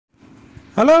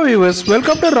Hello viewers,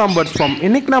 welcome to ராம்பர்ட்ஸ் form.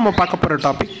 இன்றைக்கி நம்ம பார்க்க போகிற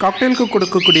டாபிக் காக்டெயிலுக்கு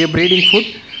கொடுக்கக்கூடிய ப்ரீடிங் ஃபுட்,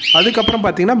 அதுக்கப்புறம்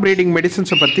பார்த்தீங்கன்னா ப்ரீடிங்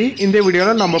மெடிசன்ஸை பற்றி இந்த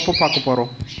வீடியோவில் நம்ம இப்போ பார்க்க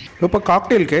போகிறோம். இப்போ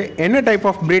காக்டெயிலுக்கு என்ன டைப்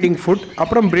ஆஃப் ப்ரீடிங் ஃபுட்,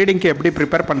 அப்புறம் ப்ரீடிங்க்கு எப்படி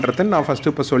ப்ரிப்பேர் பண்ணுறதுன்னு நான்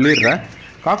ஃபஸ்ட்டு இப்போ சொல்லிடுறேன்.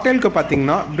 காக்டெயிலுக்கு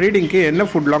பார்த்தீங்கன்னா ப்ரீடிங்க்கு என்ன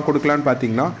ஃபுட்லாம் கொடுக்கலான்னு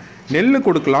பார்த்தீங்கன்னா நெல்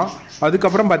கொடுக்கலாம்.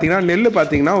 அதுக்கப்புறம் பார்த்தீங்கன்னா நெல்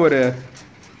பார்த்தீங்கன்னா ஒரு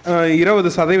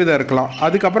 20% இருக்கலாம்.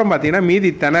 அதுக்கப்புறம் பார்த்தீங்கன்னா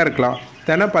மீதி தெனை இருக்கலாம்.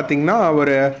 தெனை பார்த்தீங்கன்னா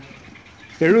ஒரு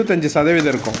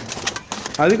 75% இருக்கும்.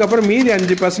 அதுக்கப்புறம் மீதி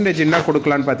 5% என்ன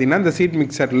கொடுக்கலான்னு பார்த்தீங்கன்னா இந்த சீட்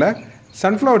மிக்சரில்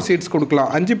சன்ஃப்ளவர் சீட்ஸ் கொடுக்கலாம்.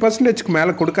 5%க்கு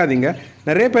மேலே கொடுக்காதீங்க.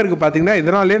 நிறைய பேருக்கு பார்த்தீங்கன்னா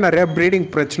இதனாலே நிறையா ப்ரீடிங்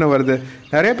பிரச்சனை வருது.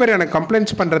 நிறைய பேர் எனக்கு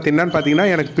கம்ப்ளைண்ட்ஸ் பண்ணுறது என்னன்னு பார்த்தீங்கன்னா,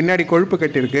 எனக்கு பின்னாடி கொழுப்பு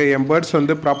கட்டியிருக்கு, என் பேர்ட்ஸ்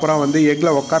வந்து ப்ராப்பராக வந்து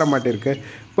எக்கில் உட்கார மாட்டேருக்கு.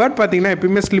 பேர்ட் பார்த்தீங்கன்னா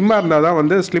எப்பயுமே ஸ்லிம்மாக இருந்தால் தான்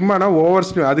வந்து ஸ்லிம்மானால் ஓவர்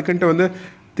அதுக்குன்ட்டு வந்து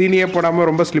தீனியே போடாமல்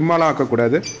ரொம்ப ஸ்லிம்மாலாம்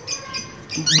ஆக்கக்கூடாது.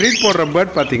 ப்ரீட் போடுற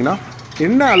பேர்ட் பார்த்தீங்கன்னா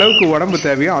என்ன அளவுக்கு உடம்பு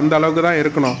தேவையோ அந்த அளவுக்கு தான்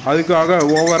இருக்கணும். அதுக்காக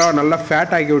ஓவராக நல்லா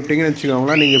ஃபேட் ஆக்கி விட்டிங்கன்னு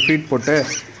வச்சுக்கோங்களேன், நீங்கள் ஃபீட் போட்டு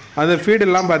அந்த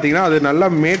ஃபீடெல்லாம் பார்த்தீங்கன்னா அது நல்லா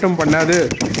மேட்டும் பண்ணாது,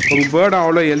 உங்கள் பேர்டு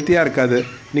அவ்வளோ ஹெல்த்தியாக இருக்காது.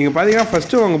 நீங்கள் பார்த்தீங்கன்னா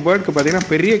ஃபஸ்ட்டு உங்கள் பேர்டுக்கு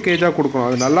பார்த்தீங்கன்னா பெரிய கேஜாக கொடுக்கணும்.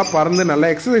 அது நல்லா பறந்து நல்லா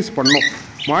எக்ஸசைஸ் பண்ணணும்.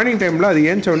 மார்னிங் டைமில் அது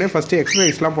ஏஞ்ச உடனே ஃபஸ்ட்டு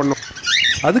எக்ஸசைஸ்லாம் பண்ணணும்.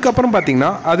 அதுக்கப்புறம் பார்த்தீங்கன்னா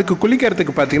அதுக்கு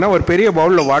குளிக்கிறதுக்கு பார்த்தீங்கன்னா ஒரு பெரிய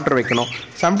பவுலில் வாட்டர் வைக்கணும்.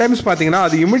 சம்டைம்ஸ் பார்த்தீங்கன்னா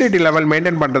அது இம்யூனிட்டி லெவல்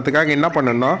மெயின்டைன் பண்ணுறதுக்காக என்ன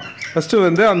பண்ணணும்னா, ஃபஸ்ட்டு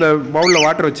வந்து அந்த பவுலில்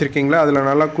வாட்டர் வச்சுருக்கீங்களா, அதில்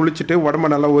நல்லா குளிச்சுட்டு உடம்ப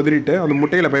நல்லா உதறிட்டு அந்த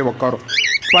முட்டையில் போய் உட்காரும்.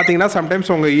 பார்த்தீங்கன்னா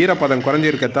சம்டைம்ஸ் உங்கள் ஈரப்பதம்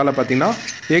குறைஞ்சிருக்கிறதால பார்த்தீங்கன்னா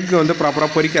எக் வந்து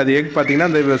ப்ராப்பராக பொரிக்காது. எக் பார்த்தீங்கன்னா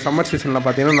இந்த சம்மர் சீசனில்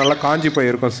பார்த்தீங்கன்னா நல்லா காஞ்சி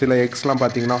போயிருக்கும். சில எக்ஸ்லாம்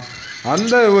பார்த்தீங்கன்னா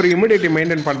அந்த ஒரு இம்யூனிட்டி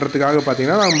மெயின்டைன் பண்ணுறதுக்காக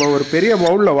பார்த்தீங்கன்னா நம்ம ஒரு பெரிய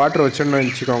பவுலில் வாட்டர் வச்சோன்னு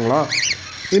வச்சுக்கோங்களேன்,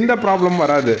 இந்த ப்ராப்ளம்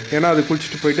வராது. ஏன்னா அது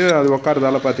குளிச்சுட்டு போயிட்டு அது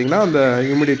உட்காரதால பார்த்தீங்கன்னா அந்த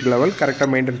ஹியூமிடிட்டி லெவல் கரெக்டாக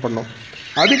மெயின்டைன் பண்ணோம்.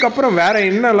 அதுக்கப்புறம் வேறு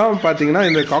என்னெல்லாம் பார்த்தீங்கன்னா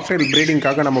இந்த காக்டெயில்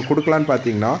ப்ரீடிங்காக நம்ம கொடுக்கலான்னு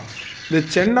பார்த்தீங்கன்னா இந்த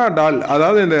சென்னா டால்,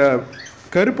 அதாவது இந்த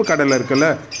கருப்பு கடலை இருக்குல்ல,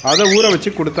 அதை ஊற வச்சு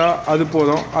கொடுத்தா அது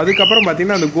போதும். அதுக்கப்புறம்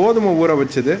பார்த்திங்கன்னா அந்த கோதுமை ஊற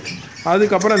வச்சது,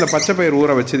 அதுக்கப்புறம் இந்த பச்சை பயிர்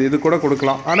ஊற வச்சது, இது கூட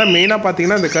கொடுக்கலாம். ஆனால் மெயினாக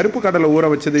பார்த்தீங்கன்னா இந்த கருப்பு கடலை ஊற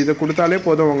வச்சது இதை கொடுத்தாலே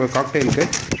போதும் உங்கள் காக்டெயிலுக்கு.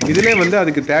 இதிலே வந்து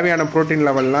அதுக்கு தேவையான ப்ரோட்டீன்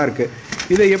லெவல்லாம் இருக்குது.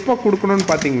 இதை எப்போ கொடுக்கணும்னு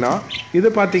பார்த்தீங்கன்னா இது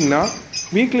பார்த்தீங்கன்னா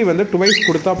வீக்லி வந்து 2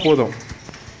 கொடுத்தா போதும்.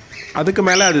 அதுக்கு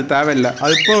மேலே அது தேவையில்லை.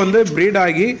 அது இப்போ வந்து ப்ரீட்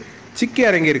ஆகி சிக்கி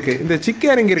இறங்கியிருக்கு. இந்த சிக்கி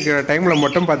இறங்கியிருக்கிற டைமில்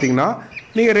மட்டும் பார்த்தீங்கன்னா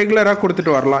நீங்கள் ரெகுலராக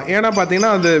கொடுத்துட்டு வரலாம். ஏன்னா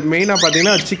பார்த்தீங்கன்னா அது மெயினாக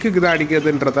பார்த்தீங்கன்னா சிக்குக்கு தான்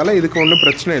அடிக்கிறதுன்றதால இதுக்கு ஒன்றும்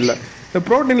பிரச்சனை இல்லை. இந்த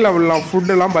ப்ரோட்டீன் லெவல்லாம்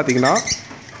ஃபுட்டெல்லாம் பார்த்தீங்கன்னா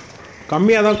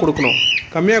கம்மியாக தான் கொடுக்கணும்.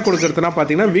 கம்மியாக கொடுக்குறதுனா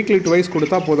பார்த்தீங்கன்னா வீக்லி 2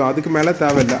 கொடுத்தா போதும், அதுக்கு மேலே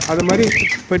தேவையில்லை. அது மாதிரி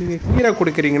இப்போ நீங்கள் கீரை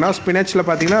கொடுக்குறீங்கன்னா ஸ்பினாச்சில்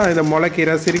பார்த்தீங்கன்னா இந்த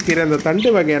முளைக்கீரை, சிறுக்கீரை, இந்த தண்டு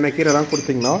வகையான கீரை தான்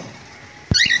கொடுத்தீங்கன்னா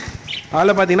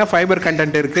அதில் பார்த்தீங்கன்னா ஃபைபர்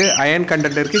கண்டென்ட் இருக்குது, அயன்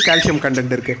கண்டென்ட் இருக்குது, கால்சியம்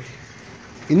கண்டென்ட் இருக்குது.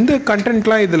 இந்த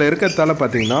கண்டென்ட்லாம் இதில் இருக்கிறதால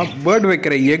பார்த்தீங்கன்னா பேர்டு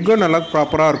வைக்கிற எக்கும் நல்லா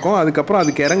ப்ராப்பராக இருக்கும். அதுக்கப்புறம்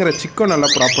அதுக்கு இறங்குற சிக்கும் நல்லா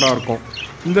ப்ராப்பராக இருக்கும்.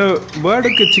 இந்த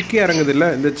பேர்டுக்கு சிக்கி இறங்குதில்ல,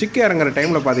 இந்த சிக்கி இறங்குற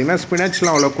டைமில் பார்த்தீங்கன்னா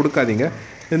ஸ்பினாச்லாம் அவ்வளோ கொடுக்காதீங்க.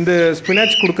 இந்த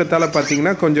ஸ்பினாச் கொடுக்கறதால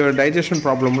பார்த்தீங்கன்னா கொஞ்சம் டைஜஷன்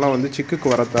ப்ராப்ளம்லாம் வந்து சிக்குக்கு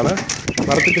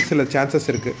வரத்துக்கு சில சான்சஸ்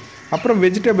இருக்குது. அப்புறம்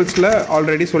வெஜிடபிள்ஸில்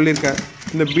ஆல்ரெடி சொல்லியிருக்கேன்,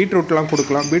 இந்த பீட்ரூட்லாம்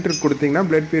கொடுக்கலாம். பீட்ரூட் கொடுத்தீங்கன்னா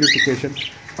பிளட் பியூரிஃபிகேஷன்,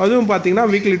 அதுவும் பார்த்தீங்கன்னா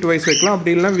வீக்லி 2 வைக்கலாம்,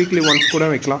 அப்படி இல்லைனா வீக்லி 1 கூட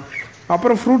வைக்கலாம்.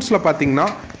 அப்புறம் ஃப்ரூட்ஸில் பார்த்தீங்கன்னா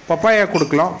பப்பாயா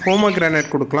கொடுக்கலாம்,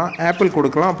 போமோகிரானேட் கொடுக்கலாம், ஆப்பிள்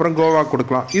கொடுக்கலாம், அப்புறம் கோவா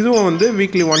கொடுக்கலாம். இதுவும் வந்து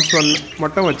வீக்லி 1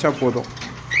 மட்டும் வச்சா போதும்.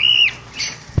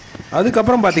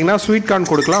 அதுக்கப்புறம் பார்த்தீங்கன்னா ஸ்வீட் கார்ன்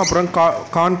கொடுக்கலாம், அப்புறம்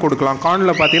கார்ன் கொடுக்கலாம்.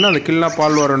 கார்னில் பார்த்தீங்கன்னா அந்த கில்னா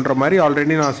பால் வரும்ன்ற மாதிரி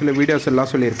ஆல்ரெடி நான் சில வீடியோஸ் எல்லாம்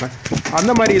சொல்லியிருப்பேன்.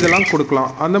 அந்த மாதிரி இதெல்லாம் கொடுக்கலாம்.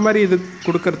 அந்த மாதிரி இது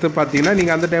கொடுக்கறது பார்த்தீங்கன்னா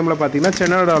நீங்கள் அந்த டைமில் பார்த்தீங்கன்னா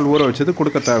சென்னா டால் ஊற வச்சது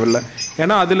கொடுக்க தேவையில்லை.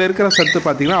 ஏன்னா அதில் இருக்கிற சத்து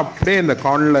பார்த்தீங்கன்னா அப்படியே இந்த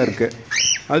கார்னில் இருக்குது.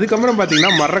 அதுக்கப்புறம்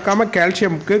பார்த்தீங்கன்னா மறக்காமல்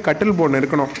கால்சியமுக்கு கட்டில் போன்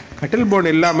இருக்கணும். கட்டில்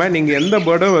போன் இல்லாமல் நீங்கள் எந்த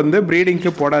பேர்டும் வந்து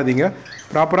ப்ரீடிங்க்கு போடாதீங்க.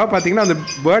 ப்ராப்பராக பார்த்தீங்கன்னா அந்த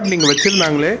பேர்ட் நீங்கள்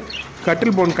வச்சுருந்தாங்களே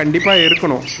கட்டில் போன் கண்டிப்பாக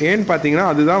இருக்கணும். ஏன்னு பார்த்தீங்கன்னா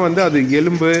அதுதான் வந்து அது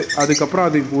எலும்பு, அதுக்கப்புறம்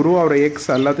அது உருவாகிற எக்ஸ்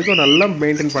எல்லாத்துக்கும் நல்லா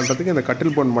மெயின்டைன் பண்ணுறதுக்கு இந்த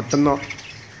கட்டில் போன் மட்டும்தான்.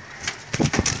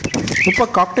 இப்போ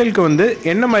காக்டெயிலுக்கு வந்து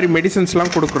என்ன மாதிரி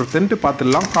மெடிசன்ஸ்லாம் கொடுக்குறதுன்ட்டு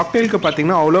பார்த்துடலாம். காக்டெயிலுக்கு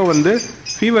பார்த்தீங்கன்னா அவ்வளோ வந்து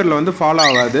ஃபீவரில் வந்து ஃபாலோ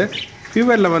ஆகாது.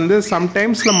 ஃபீவரில் வந்து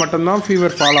சம்டைம்ஸில் மட்டும்தான்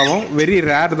ஃபீவர் ஃபாலோ ஆகும். வெரி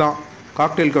ரேர் தான்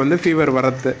காக்டெயிலுக்கு வந்து ஃபீவர்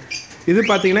வர்றது. இது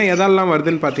பார்த்தீங்கன்னா எதெல்லாம்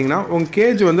வருதுன்னு பார்த்தீங்கன்னா உங்கள்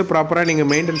கேஜ் வந்து ப்ராப்பராக நீங்கள்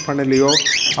மெயின்டைன் பண்ணலையோ,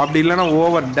 அப்படி இல்லைனா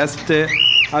ஓவர் டஸ்ட்டு,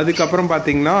 அதுக்கப்புறம்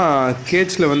பார்த்தீங்கன்னா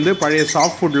கேஜில் வந்து பழைய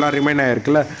சாஃப்ட் ஃபுட்லாம் ரிமைன்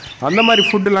ஆகிருக்குல்ல, அந்த மாதிரி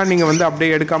ஃபுட்டுலாம் நீங்கள் வந்து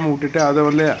அப்படியே எடுக்காமல் விட்டுட்டு அதை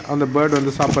வந்து அந்த பேர்டு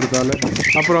வந்து சாப்பிட்றதால,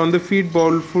 அப்புறம் வந்து ஃபீட்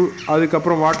பவுல்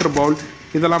அதுக்கப்புறம் வாட்டர் பவுல்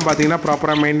இதெல்லாம் பார்த்தீங்கன்னா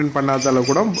ப்ராப்பராக மெயின்டைன் பண்ணாதால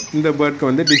கூட இந்த பேர்டுக்கு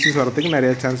வந்து டிசீஸ் வரதுக்கு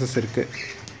நிறைய சான்சஸ் இருக்குது.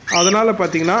 அதனால்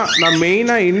பார்த்தீங்கன்னா நான்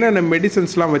மெயினாக என்னென்ன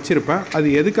மெடிசன்ஸ்லாம் வச்சுருப்பேன், அது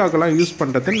எதுக்காகலாம் யூஸ்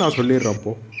பண்ணுறதுன்னு நான்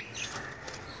சொல்லிடுறப்போ.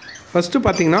 ஃபஸ்ட்டு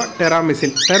பார்த்தீங்கன்னா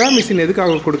டெராமிசின்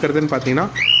எதுக்காக கொடுக்குறதுன்னு பார்த்தீங்கன்னா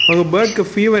உங்கள் பேர்டுக்கு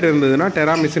ஃபீவர் இருந்ததுன்னா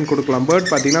டெராமிசின் கொடுக்கலாம். பேர்ட்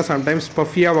பார்த்தீங்கன்னா சம்டைம்ஸ்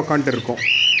பஃபியாக உக்காண்ட்டு இருக்கும்.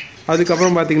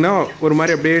 அதுக்கப்புறம் பார்த்திங்கன்னா ஒரு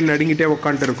மாதிரி அப்படியே நடுங்கிட்டே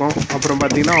உட்காந்துருக்கும். அப்புறம்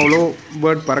பார்த்திங்கன்னா அவ்வளோ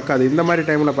பேர்ட் பறக்காது. இந்த மாதிரி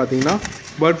டைமில் பார்த்திங்கன்னா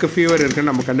பேர்டுக்கு ஃபீவர்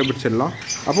இருக்குன்னு நம்ம கண்டுபிடிச்சிடலாம்.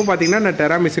 அப்போ பார்த்திங்கன்னா நான்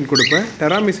டெராமிசின் கொடுப்பேன்.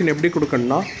 டெராமிசின் எப்படி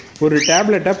கொடுக்கணும்னா, ஒரு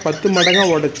டேப்லெட்டை 10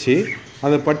 மடங்காக உடச்சி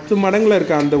அந்த 10 மடங்கில்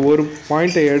இருக்க அந்த ஒரு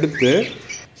பாயிண்ட்டை எடுத்து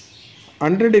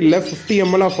 100 இல்லை 50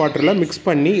 ml ஆஃப் வாட்டரில் மிக்ஸ்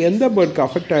பண்ணி எந்த பேர்டுக்கு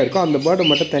அஃபெக்ட் ஆகிருக்கோ அந்த பேர்டை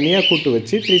மட்டும் தனியாக கூட்டு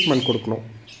வச்சு ட்ரீட்மெண்ட் கொடுக்கணும்.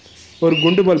 ஒரு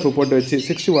குண்டு பல்பு போட்டு வச்சு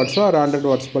 60 வாட்ஸோ ஒரு 100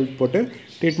 வாட்ஸ் பல்ப் போட்டு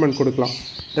ட்ரீட்மெண்ட் கொடுக்கலாம்.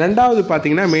 ரெண்டாவது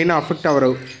பார்த்திங்கன்னா மெயினாக அஃபெக்ட் ஆகிற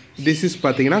டிசீஸ்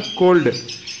பார்த்திங்கன்னா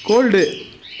கோல்டு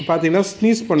பார்த்திங்கன்னா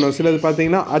ஸ்னீஸ் பண்ணும். சிலது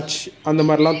பார்த்திங்கன்னா அந்த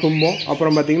மாதிரிலாம் தும்போம்.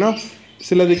 அப்புறம் பார்த்திங்கன்னா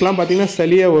சிலதுக்கெலாம் பார்த்திங்கன்னா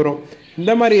சளியே வரும்.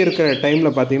 இந்த மாதிரி இருக்கிற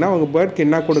டைமில் பார்த்திங்கன்னா அவங்க பேர்டுக்கு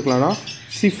என்ன கொடுக்கலாம்னா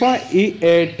சிஃபா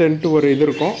E8 ஒரு இது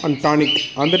இருக்கும்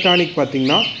அந்த டானிக்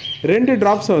பார்த்திங்கன்னா 2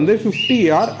 ட்ராப்ஸை வந்து 50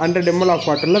 or 100 ml ஆஃப்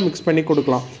வாட்டரில் மிக்ஸ் பண்ணி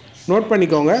கொடுக்கலாம். நோட்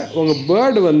பண்ணிக்கோங்க, உங்கள்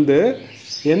பேர்டு வந்து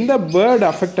எந்த பேர்டு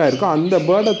அஃபெக்ட் ஆகிருக்கோ அந்த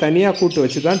பேர்டை தனியாக கூட்டு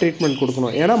வச்சு தான் ட்ரீட்மெண்ட்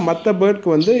கொடுக்கணும். ஏன்னா மற்ற பேர்டுக்கு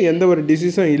வந்து எந்த ஒரு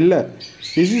டிசீஸும் இல்லை.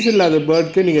 டிசீஸ் இல்லாத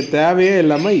பேர்டுக்கு நீங்கள் தேவையே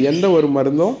இல்லாமல் எந்த ஒரு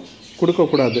மருந்தும்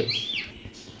கொடுக்கக்கூடாது.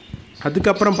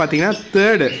 அதுக்கப்புறம் பார்த்தீங்கன்னா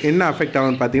தேர்டு என்ன அஃபெக்ட்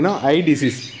ஆகும்னு பார்த்தீங்கன்னா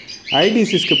ஐ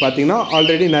டிசீஸ்க்கு பார்த்தீங்கன்னா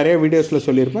ஆல்ரெடி நிறைய வீடியோஸில்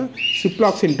சொல்லியிருப்பேன்.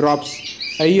 சிப்ளாக்சின் ட்ராப்ஸ்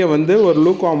ஐயை வந்து ஒரு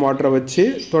லூக்வார்ம் வாட்டரை வச்சு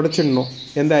தொடச்சிடணும்.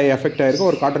 எந்த ஐ எஃபெக்ட் ஆகிருக்கோ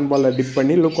ஒரு காட்டன் பாலில் டிப்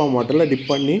பண்ணி லூக்வார்ம் வாட்டரில் டிப்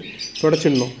பண்ணி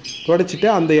தொடச்சிடணும். தொடச்சிட்டு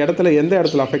அந்த இடத்துல எந்த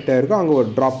இடத்துல அஃபெக்ட் ஆகிருக்கோ அங்கே ஒரு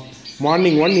ட்ராப்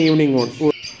மார்னிங் 1 ஈவினிங்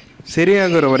 1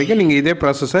 சரியாகிற வரைக்கும் நீங்கள் இதே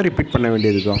ப்ராசஸை ரிப்பீட் பண்ண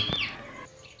வேண்டியது தான்.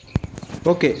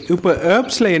 ஓகே, இப்போ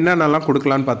ஹெர்ப்ஸில் என்னென்னலாம்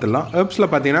கொடுக்கலான்னு பார்த்துடலாம்.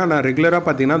 ஹெர்ப்ஸில் பார்த்தீங்கன்னா நான் ரெகுலராக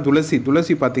பார்த்தீங்கன்னா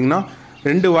துளசி பார்த்தீங்கன்னா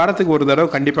 2 வாரத்துக்கு ஒரு தடவை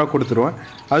கண்டிப்பாக கொடுத்துருவேன்.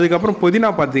 அதுக்கப்புறம் புதினா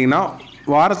பார்த்தீங்கன்னா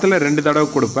வாரத்தில் 2 தடவை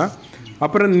கொடுப்பேன்.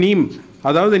 அப்புறம் நீம்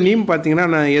பார்த்தீங்கன்னா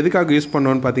நான் எதுக்காக யூஸ்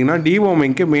பண்ணுவேன்னு பார்த்தீங்கன்னா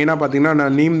டிவோமிங்க்கு மெயினாக பார்த்தீங்கன்னா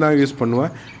நான் நீம் தான் யூஸ்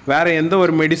பண்ணுவேன். வேறு எந்த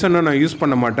ஒரு மெடிசனும் நான் யூஸ்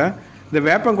பண்ண மாட்டேன். இந்த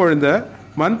வேப்பங்குழந்தை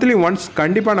மந்த்லி ஒன்ஸ்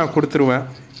கண்டிப்பாக நான் கொடுத்துருவேன்.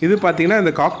 இது பார்த்திங்கன்னா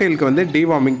இந்த காக்டெயிலுக்கு வந்து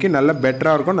டிவார்மிங்க்கு நல்ல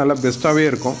பெட்டராக இருக்கும், நல்ல பெஸ்ட்டாகவே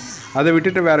இருக்கும். அதை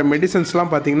விட்டுட்டு வேறு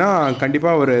மெடிசன்ஸ்லாம் பார்த்திங்கன்னா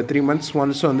கண்டிப்பாக ஒரு 3 months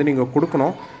ஒன்ஸ் வந்து நீங்கள்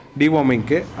கொடுக்கணும்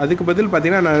டிவார்மிங்க்கு. அதுக்கு பதில்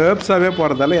பார்த்திங்கன்னா நான் ஹெர்ப்ஸாகவே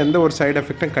போகிறதால எந்த ஒரு சைடு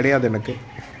எஃபெக்ட்டும் கிடையாது எனக்கு.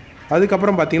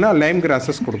 அதுக்கப்புறம் பார்த்திங்கன்னா லைம்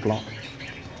கிராஸஸ் கொடுக்கலாம்.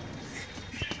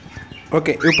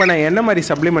 ஓகே, இப்போ நான் என்ன மாதிரி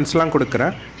சப்ளிமெண்ட்ஸ்லாம்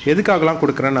கொடுக்குறேன், எதுக்காகலாம்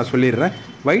கொடுக்குறேன்னு நான் சொல்லிடுறேன்.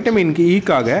 வைட்டமின்க்கு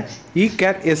ஈக்காக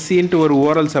கேர் SCன்ட்டு ஒரு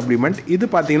ஓரல் சப்ளிமெண்ட். இது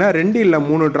பார்த்திங்கன்னா 2 இல்லை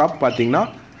 3 ட்ராப் பார்த்திங்கன்னா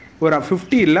ஒரு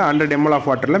 50 இல்லை 100 ml ஆஃப்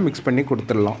வாட்டரில் மிக்ஸ் பண்ணி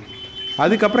கொடுத்துடலாம்.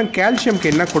 அதுக்கப்புறம்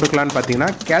கால்சியம்க்கு என்ன கொடுக்கலான்னு பார்த்தீங்கன்னா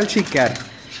கால்சி கேர்.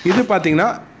 இது பார்த்திங்கன்னா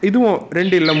இதுவும்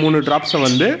 2 இல்லை 3 ட்ராப்ஸை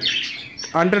வந்து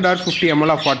 100 or 50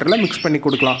 ml ஆஃப் வாட்டரில் மிக்ஸ் பண்ணி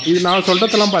கொடுக்கலாம். இது நான்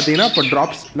சொல்கிறதெல்லாம் பார்த்தீங்கன்னா இப்போ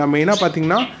ட்ராப்ஸ். நான் மெயினாக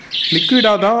பார்த்தீங்கன்னா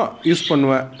லிக்விடாக தான் யூஸ்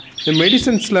பண்ணுவேன். இந்த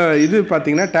மெடிசன்ஸில் இது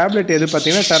பார்த்தீங்கன்னா டேப்லெட் எது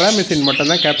பார்த்தீங்கன்னா டெராமிசின்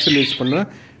மட்டும்தான் கேப்சூல் யூஸ் பண்ணுவேன்.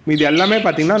 மீது எல்லாமே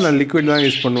பார்த்தீங்கன்னா நான் லிக்விட் தான்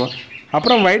யூஸ் பண்ணுவேன்.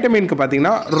 அப்புறம் வைட்டமின்க்கு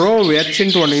பார்த்தீங்கன்னா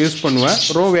ROHன்ட்டு ஒன்று யூஸ் பண்ணுவேன்.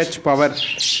 ROH power.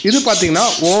 இது பார்த்தீங்கன்னா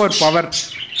ஓவர் பவர்.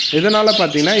 இதனால்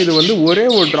பார்த்தீங்கன்னா இது வந்து ஒரே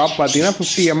ஒரு ட்ராப் பார்த்தீங்கன்னா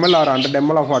 50 ml or 100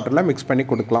 ml ஆஃப் வாட்டரில் மிக்ஸ் பண்ணி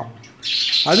கொடுக்கலாம்.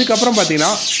 அதுக்கப்புறம்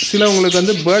பார்த்தீங்கன்னா சிலவங்களுக்கு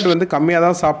வந்து பேர்டு வந்து கம்மியாக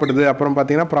தான் சாப்பிடுது, அப்புறம்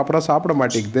பார்த்தீங்கன்னா ப்ராப்பராக சாப்பிட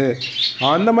மாட்டேங்குது.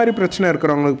 அந்த மாதிரி பிரச்சனை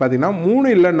இருக்கிறவங்களுக்கு பார்த்தீங்கன்னா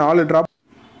 3 இல்லை 4 ட்ராப்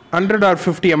 100 or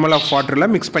 50 ml ஆஃப்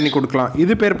வாட்டரில் மிக்ஸ் பண்ணி கொடுக்கலாம்.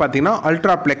 இது பேர் பார்த்தீங்கன்னா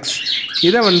அல்ட்ராப்ளெக்ஸ்.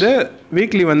 இதை வந்து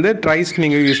வீக்லி வந்து ட்ரைஸ்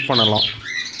நீங்கள் யூஸ் பண்ணலாம்.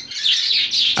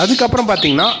 அதுக்கப்புறம்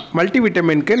பார்த்தீங்கன்னா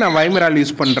மல்டிவிட்டமின்க்கு நான் வைமிரால்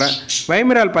யூஸ் பண்ணுறேன்.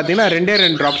 வைமிரால் பார்த்தீங்கன்னா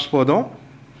 2 ட்ராப்ஸ் போதும்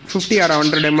 50 or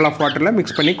 100 ml ஆஃப் வாட்டரில்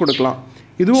மிக்ஸ் பண்ணி கொடுக்கலாம்.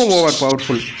 இதுவும் ஓவர்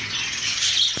பவர்ஃபுல்.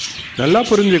 நல்லா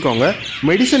புரிஞ்சுக்கோங்க,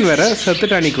 மெடிசன் வேறு சத்து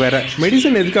டானிக் வேறு.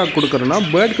 மெடிசன் எதுக்காக கொடுக்குறோன்னா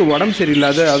பேர்டுக்கு உடம்பு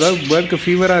சரியில்லாத, அதாவது பேர்டுக்கு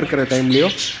ஃபீவராக இருக்கிற டைம்லேயோ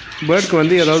பேர்டுக்கு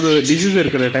வந்து ஏதாவது டிசீஸ்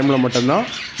இருக்கிற டைமில் மட்டும்தான்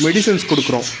மெடிசன்ஸ்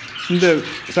கொடுக்குறோம். இந்த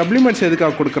சப்ளிமெண்ட்ஸ்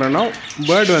எதுக்காக கொடுக்குறோன்னா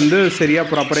பேர்டு வந்து சரியாக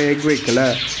ப்ராப்பராக எக் வைக்கலை,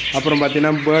 அப்புறம்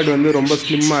பார்த்திங்கன்னா பேர்டு வந்து ரொம்ப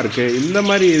ஸ்லிம்மாக இருக்குது, இந்த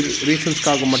மாதிரி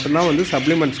ரீசன்ஸ்க்காக மட்டும்தான் வந்து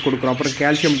சப்ளிமெண்ட்ஸ் கொடுக்குறோம். அப்புறம்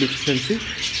கால்சியம் டிஃபிஷியன்சி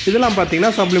இதெல்லாம்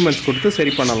பார்த்திங்கன்னா சப்ளிமெண்ட்ஸ் கொடுத்து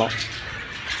சரி பண்ணலாம்.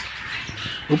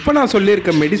 இப்போ நான்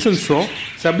சொல்லியிருக்க மெடிசன்ஸும்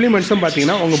சப்ளிமெண்ட்ஸும்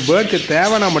பார்த்தீங்கன்னா உங்கள் பேர்டுக்கு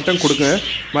தேவைன்னா மட்டும் கொடுங்க.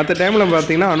 மற்ற டைமில்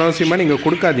பார்த்தீங்கன்னா அனாவசியமாக நீங்கள்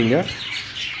கொடுக்காதீங்க.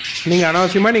 நீங்கள்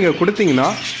அனாவசியமாக நீங்கள் கொடுத்தீங்கன்னா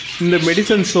இந்த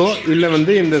மெடிசன்ஸோ இல்லை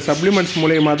வந்து இந்த சப்ளிமெண்ட்ஸ்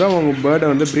மூலயமா தான் உங்கள் பேர்டை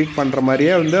வந்து ப்ரீட் பண்ணுற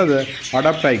மாதிரியே வந்து அது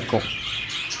அடாப்ட் ஆகிக்கும்.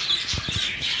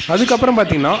 அதுக்கப்புறம்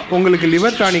பார்த்திங்கன்னா உங்களுக்கு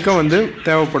லிவர் டானிக்கும் வந்து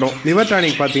தேவைப்படும். லிவர்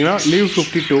டானிக் பார்த்திங்கன்னா லீவ்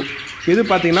 52. இது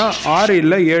பார்த்திங்கன்னா 6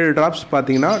 இல்லை 7 ட்ராப்ஸ்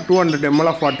பார்த்திங்கன்னா 200 ml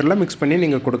ஆஃப் வாட்டரில் மிக்ஸ் பண்ணி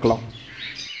நீங்கள் கொடுக்கலாம்.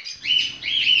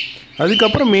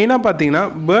 அதுக்கப்புறம் மெயினாக பார்த்தீங்கன்னா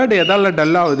பேர்டு எதால்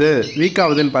டல் ஆகுது, வீக்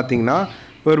ஆகுதுன்னு பார்த்தீங்கன்னா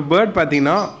ஒரு பேர்ட்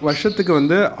பார்த்தீங்கன்னா வருஷத்துக்கு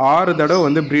வந்து 6 தடவை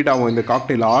வந்து ப்ரீட் ஆகும். இந்த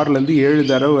காக்டெயில் 6லேருந்து 7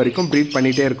 தடவை வரைக்கும் ப்ரீட்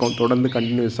பண்ணிகிட்டே இருக்கும் தொடர்ந்து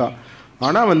கண்டினியூஸாக.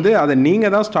 ஆனால் வந்து அதை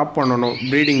நீங்கள் தான் ஸ்டாப் பண்ணணும்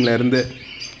ப்ரீடிங்கில் இருந்து.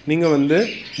 நீங்கள் வந்து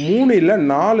 3 இல்லை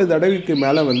 4 தடவைக்கு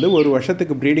மேலே வந்து ஒரு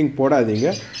வருஷத்துக்கு ப்ரீடிங் போடாதீங்க.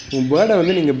 உங்கள் பேர்டை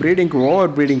வந்து நீங்கள் ப்ரீடிங்க்கு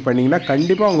ஓவர் ப்ரீடிங் பண்ணிங்கன்னா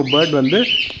கண்டிப்பாக உங்கள் பேர்ட் வந்து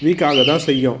வீக் ஆக தான்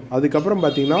செய்யும். அதுக்கப்புறம்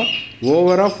பார்த்திங்கன்னா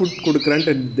ஓவராக ஃபுட்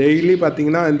கொடுக்குறேன்ட்டு டெய்லி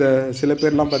பார்த்திங்கன்னா இந்த சில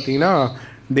பேர்லாம் பார்த்திங்கன்னா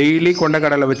டெய்லி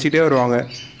கொண்டக்கடலை வச்சுட்டே வருவாங்க.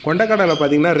 கொண்டக்கடலை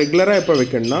பார்த்திங்கன்னா ரெகுலராக எப்போ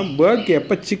வைக்கணும்னா பேர்டுக்கு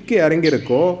எப்போ சிக்கு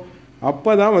இறங்கியிருக்கோ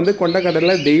அப்போ தான் வந்து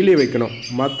கொண்டக்கடலை டெய்லி வைக்கணும்.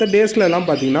 மற்ற டேஸ்லலாம்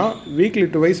பார்த்திங்கன்னா வீக்லி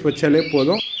 2 வைஸ் வச்சாலே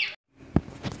போதும்,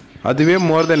 அதுவே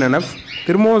மோர் தென் எனஃப்.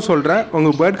 திரும்பவும் சொல்கிறேன்,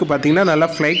 உங்கள் பேர்டுக்கு பார்த்திங்கன்னா நல்லா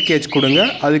ஃப்ளைட் கேஜ் கொடுங்க.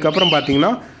 அதுக்கப்புறம்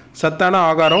பார்த்திங்கன்னா சத்தான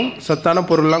ஆகாரம் சத்தான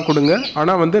பொருள்லாம் கொடுங்க.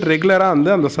 ஆனால் வந்து ரெகுலராக வந்து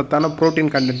அந்த சத்தான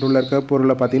ப்ரோட்டீன் கண்டென்ட் உள்ள இருக்க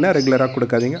பொருளை பார்த்திங்கன்னா ரெகுலராக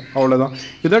கொடுக்காதீங்க. அவ்வளோதான்.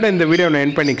 இதோட இந்த வீடியோ நான்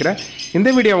எண்ட் பண்ணிக்கிறேன்.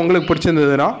 இந்த வீடியோ உங்களுக்கு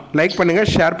பிடிச்சிருந்ததுன்னா லைக்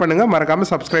பண்ணுங்கள், ஷேர் பண்ணுங்கள்,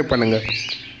 மறக்காமல் சப்ஸ்கிரைப் பண்ணுங்கள்.